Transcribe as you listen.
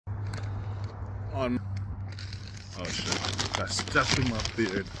on. Oh shit, that's definitely my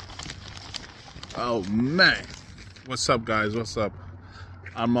beard. Oh man, what's up, guys? What's up?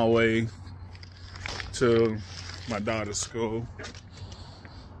 On my way to my daughter's school.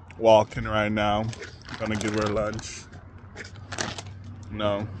 Walking right now. Gonna give her lunch.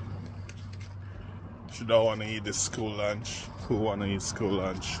 No, she don't want to eat the school lunch. Who want to eat school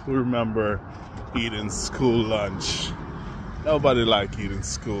lunch? Who remember eating school lunch? Nobody like eating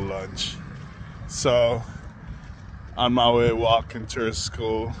school lunch. So on my way walking to her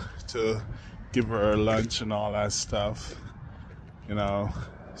school to give her lunch and all that stuff, you know,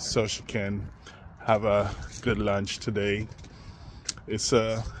 so she can have a good lunch today. It's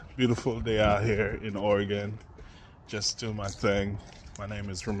a beautiful day out here in Oregon. Just do my thing. My name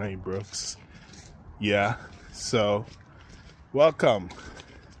is Rene Brooks. Yeah, so welcome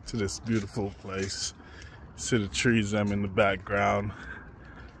to this beautiful place. See the trees I'm in the background.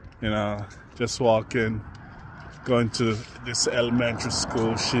 You know, just walking, going to this elementary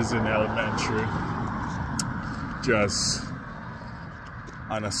school. She's in elementary. Just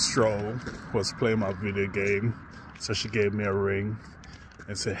on a stroll, was playing my video game. So she gave me a ring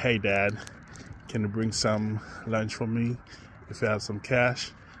and said, "Hey Dad, can you bring some lunch for me if you have some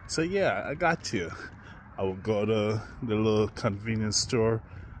cash?" So yeah, I got you. I will go to the little convenience store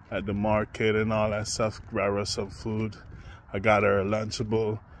at the market and all that stuff, grab her some food. I got her a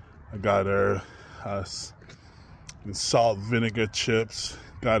Lunchable. I got her salt vinegar chips.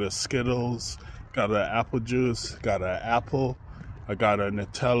 Got her Skittles. Got her apple juice. Got her apple. I got her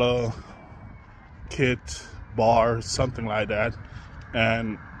Nutella kit, bar, something like that.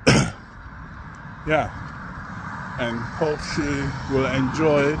 And yeah, and hope she will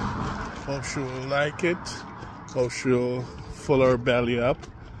enjoy it. Hope she will like it. Hope she'll fill her belly up.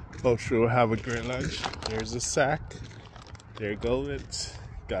 Hope she'll have a great lunch. There's a sack. There goes it.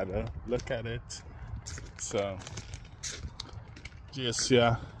 Gotta look at it. So, just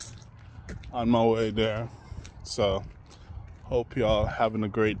yeah, on my way there. So, hope y'all having a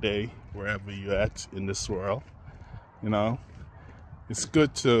great day wherever you at in this world. You know, it's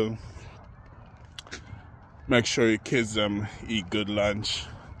good to make sure your kids eat good lunch.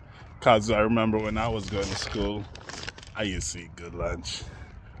 Cause I remember when I was going to school, I used to eat good lunch.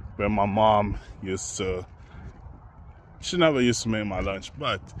 When my mom used to, she never used to make my lunch,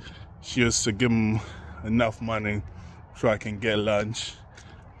 but she used to give them enough money so I can get lunch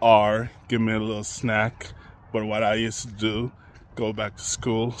or give me a little snack. But what I used to do, go back to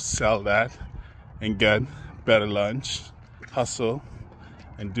school, sell that, and get better lunch, hustle,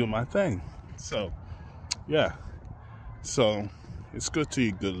 and do my thing. So, yeah. So, it's good to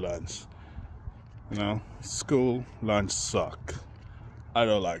eat good lunch. You know, school lunch suck. I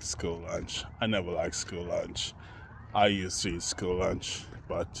don't like school lunch. I never liked school lunch. I used to eat school lunch,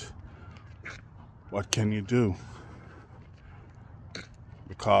 but what can you do?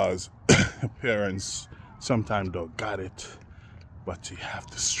 Because parents sometimes don't got it, but you have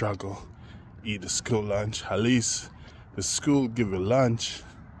to struggle. Eat the school lunch. At least the school give you lunch.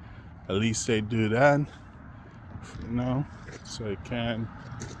 At least they do that, you know. So you can't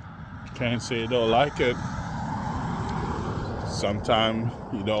say you don't like it. Sometimes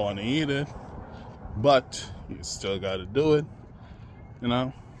you don't want to eat it, but you still got to do it, you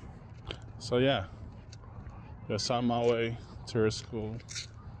know. So yeah, just on my way to her school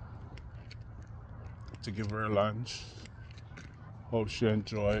to give her lunch. Hope she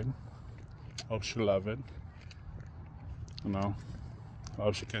enjoyed. Hope she love it. You know,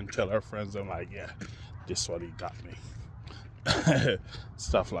 hope she can tell her friends, I'm like, yeah, this is what he got me.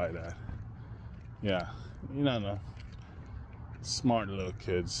 Stuff like that. Yeah, you know, smart little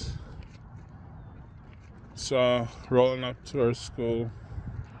kids. So, rolling up to her school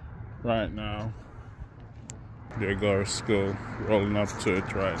right now. There go her school. Rolling up to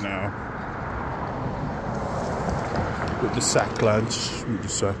it right now. With the sack lunch.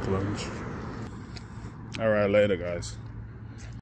 Alright, later guys.